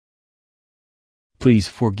Please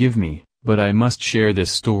forgive me, but I must share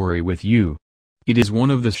this story with you. It is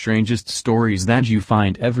one of the strangest stories that you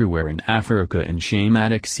find everywhere in Africa and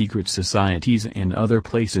Shamatic secret societies and other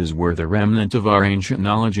places where the remnant of our ancient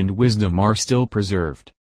knowledge and wisdom are still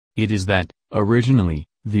preserved. It is that, originally,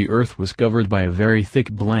 the earth was covered by a very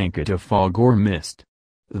thick blanket of fog or mist.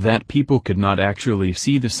 That people could not actually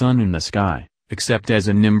see the sun in the sky, except as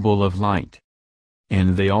a nimble of light.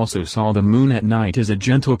 And they also saw the moon at night as a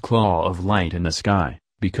gentle claw of light in the sky,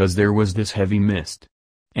 because there was this heavy mist.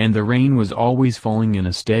 And the rain was always falling in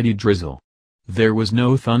a steady drizzle. There was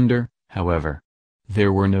no thunder, however.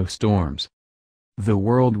 There were no storms. The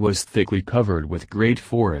world was thickly covered with great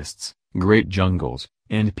forests, great jungles,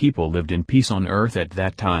 and people lived in peace on earth at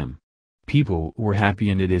that time. People were happy,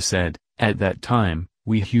 and it is said, at that time,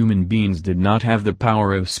 we human beings did not have the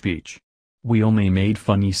power of speech. We only made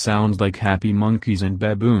funny sounds like happy monkeys and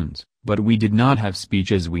baboons, but we did not have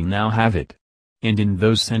speech as we now have it. And in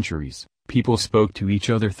those centuries, people spoke to each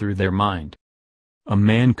other through their mind. A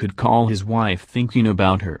man could call his wife thinking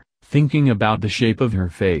about her, thinking about the shape of her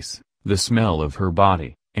face, the smell of her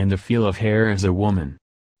body, and the feel of hair as a woman.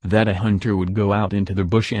 That a hunter would go out into the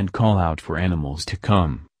bush and call out for animals to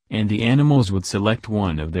come, and the animals would select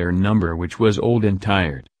one of their number which was old and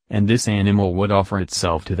tired, and this animal would offer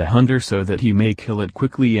itself to the hunter so that he may kill it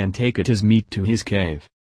quickly and take it as meat to his cave.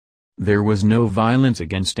 There was no violence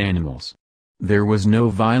against animals. There was no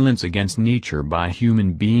violence against nature by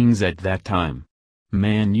human beings at that time.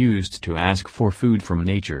 Man used to ask for food from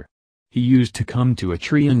nature. He used to come to a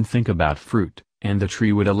tree and think about fruit, and the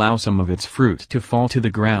tree would allow some of its fruit to fall to the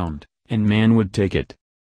ground, and man would take it.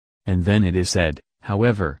 And then it is said,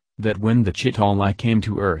 however, that when the Chitali came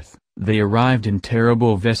to earth, they arrived in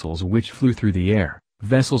terrible vessels which flew through the air,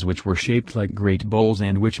 vessels which were shaped like great bowls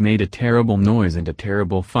and which made a terrible noise and a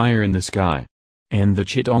terrible fire in the sky. And the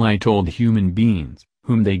Chitali told human beings,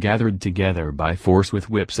 whom they gathered together by force with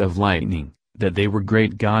whips of lightning, that they were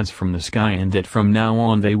great gods from the sky and that from now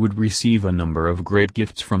on they would receive a number of great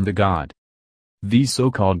gifts from the god. These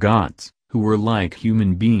so-called gods, who were like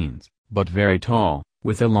human beings, but very tall,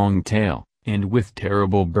 with a long tail, and with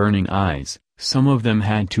terrible burning eyes, some of them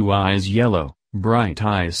had 2 eyes yellow, bright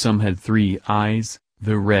eyes, some had 3 eyes,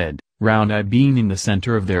 the red, round eye being in the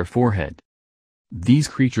center of their forehead. These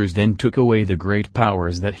creatures then took away the great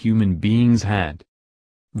powers that human beings had.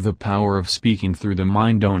 The power of speaking through the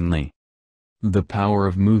mind only. The power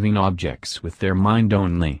of moving objects with their mind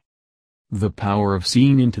only. The power of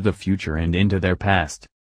seeing into the future and into their past.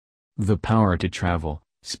 The power to travel,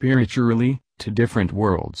 spiritually, to different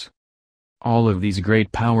worlds. All of these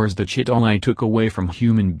great powers the Chitali took away from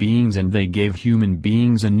human beings, and they gave human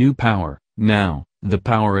beings a new power, now, the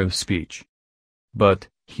power of speech. But,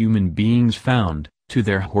 human beings found, to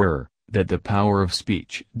their horror, that the power of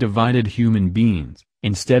speech divided human beings,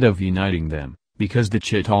 instead of uniting them, because the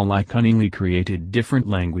Chitali cunningly created different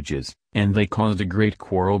languages, and they caused a great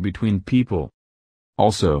quarrel between people.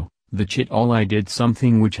 Also, the Chitali did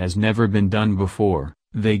something which has never been done before.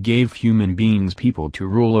 They gave human beings people to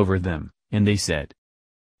rule over them, and they said,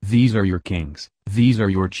 "These are your kings, these are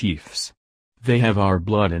your chiefs. They have our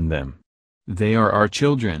blood in them. They are our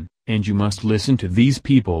children, and you must listen to these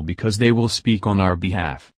people because they will speak on our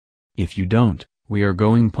behalf. If you don't, we are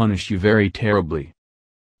going to punish you very terribly."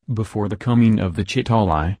 Before the coming of the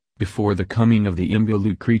Chitali, before the coming of the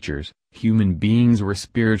Imbulu creatures, human beings were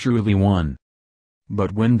spiritually one.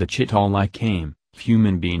 But when the Chitali came,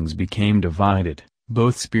 human beings became divided,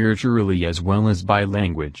 both spiritually as well as by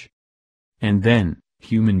language. And then,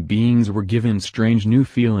 human beings were given strange new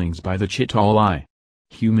feelings by the Chitali.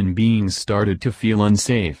 Human beings started to feel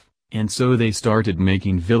unsafe, and so they started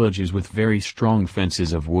making villages with very strong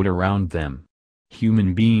fences of wood around them.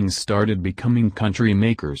 Human beings started becoming country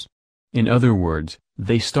makers. In other words,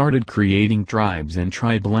 they started creating tribes and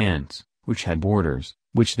tribe lands, which had borders,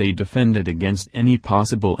 which they defended against any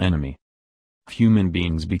possible enemy. Human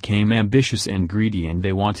beings became ambitious and greedy, and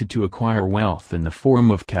they wanted to acquire wealth in the form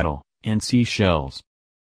of cattle and seashells.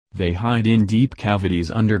 They hide in deep cavities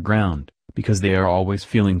underground, because they are always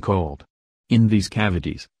feeling cold. In these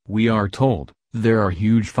cavities, we are told, there are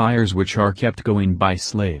huge fires which are kept going by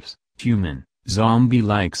slaves, human,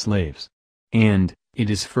 zombie-like slaves. And, it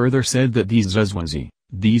is further said that these Zuzwanzi,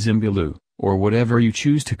 these Imbulu, or whatever you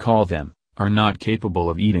choose to call them, are not capable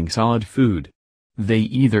of eating solid food. They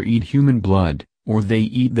either eat human blood, or they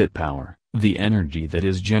eat that power, the energy that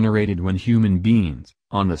is generated when human beings,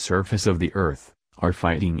 on the surface of the earth, are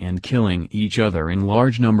fighting and killing each other in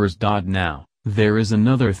large numbers. Now, there is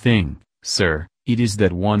another thing, sir, it is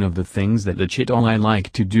that one of the things that the Chitali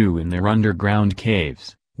like to do in their underground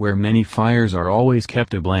caves, where many fires are always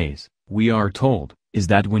kept ablaze, we are told, is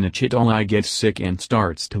that when a Chitali gets sick and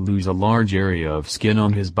starts to lose a large area of skin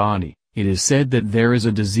on his body, it is said that there is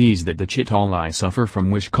a disease that the Chitali suffer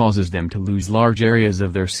from which causes them to lose large areas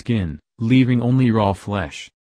of their skin, leaving only raw flesh.